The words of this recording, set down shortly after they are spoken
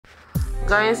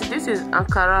Guys, this is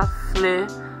Ankara flare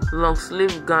long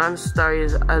sleeve gown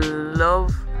styles. I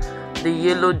love the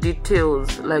yellow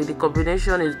details, like the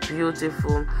combination is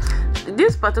beautiful.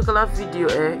 This particular video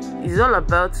is all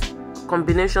about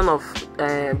combination of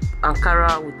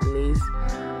Ankara with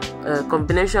lace,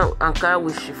 combination Ankara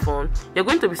with chiffon. You're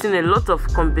going to be seeing a lot of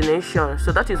combinations,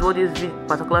 so that is what this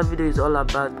particular video is all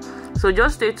about. So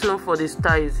just stay tuned for the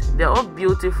styles. They're all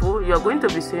beautiful. You're going to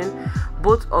be seeing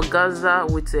both organza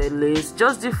with lace,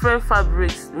 just different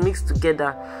fabrics mixed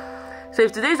together. So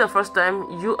if today is the first time,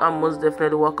 you are most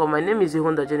definitely welcome. My name is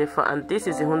Ihunda Jennifer, and this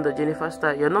is Ihunda Jennifer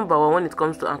Style, your number one when it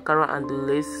comes to Ankara and the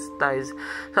lace styles.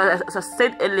 So as I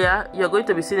said earlier, you're going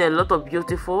to be seeing a lot of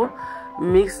beautiful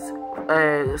mixed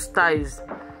styles.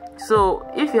 So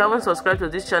if you haven't subscribed to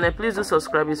this channel, please do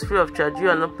subscribe. It's free of charge.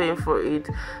 You are not paying for it.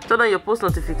 Turn on your post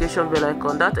notification bell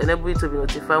icon. That enables you to be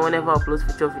notified whenever I upload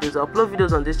future videos. I upload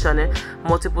videos on this channel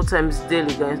multiple times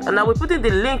daily, guys, and I will put in the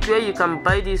link where you can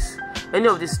buy this, any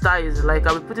of the styles. Like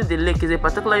I will put in the link. It's a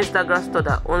particular Instagram store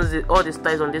that owns all the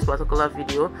styles on this particular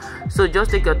video. So just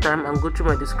take your time and go through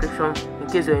my description in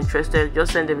case you're interested.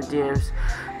 Just send them DMs.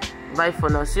 Bye for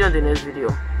now. See you on the next video.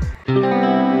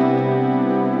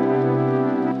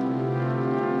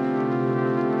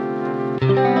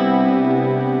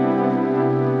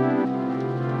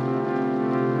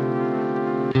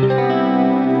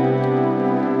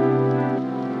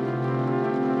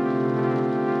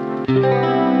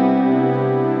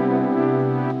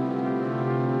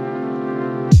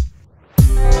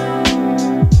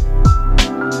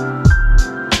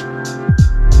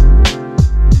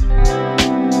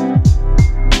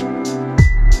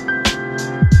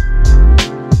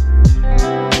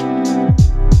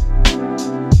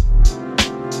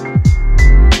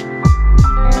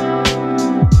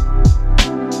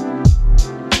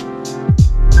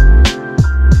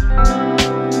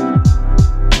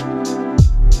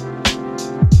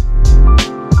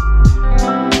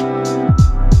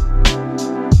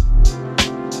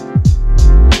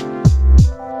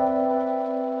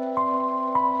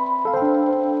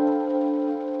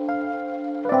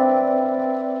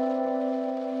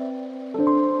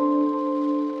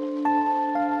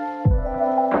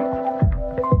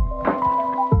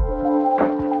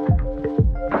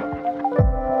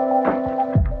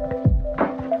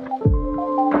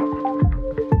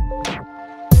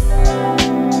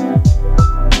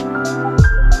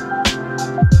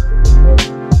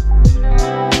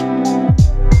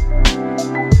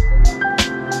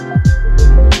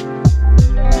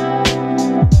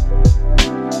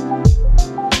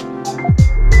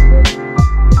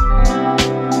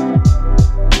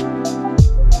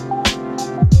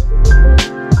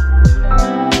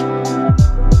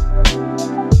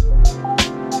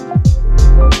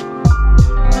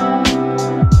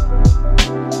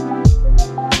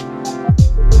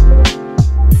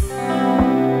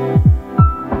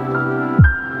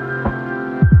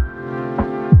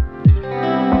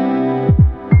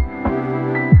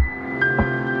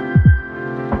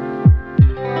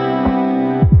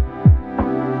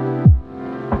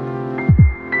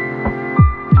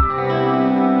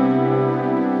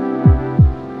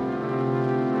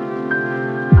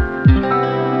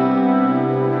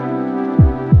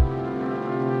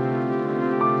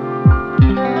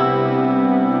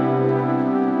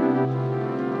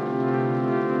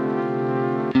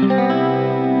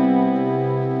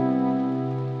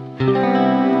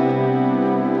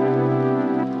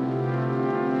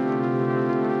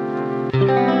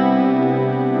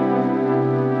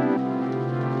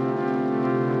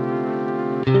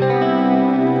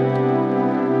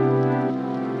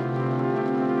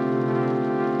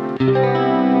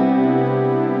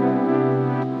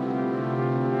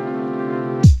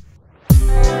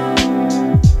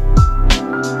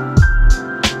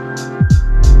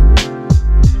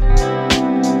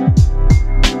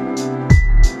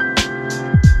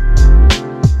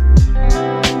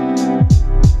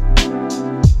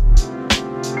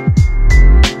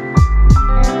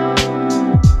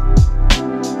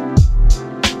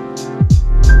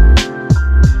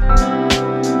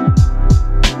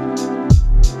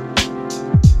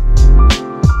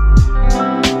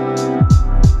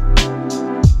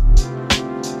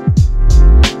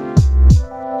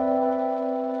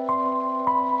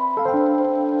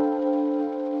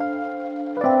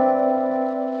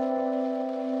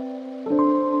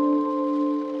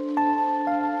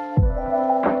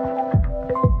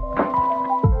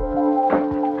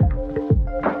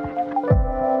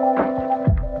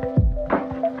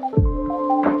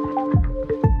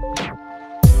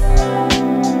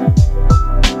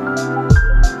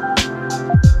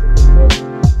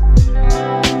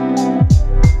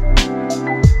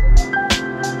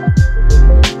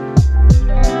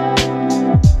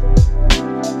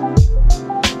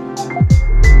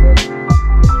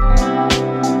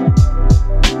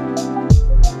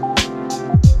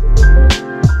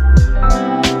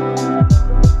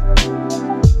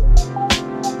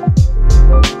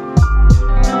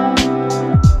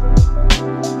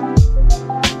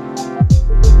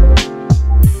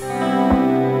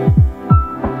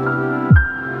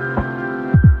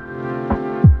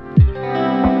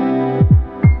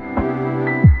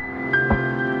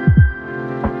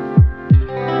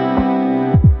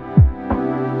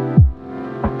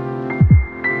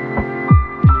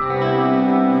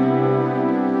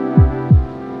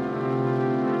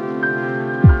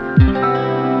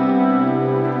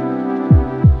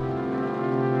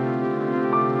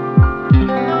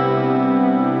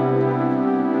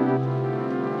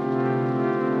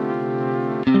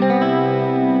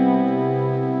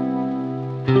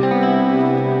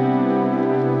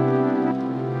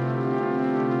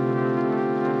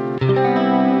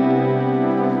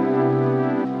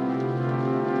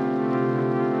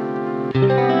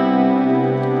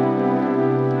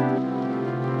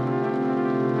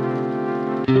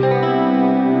 you.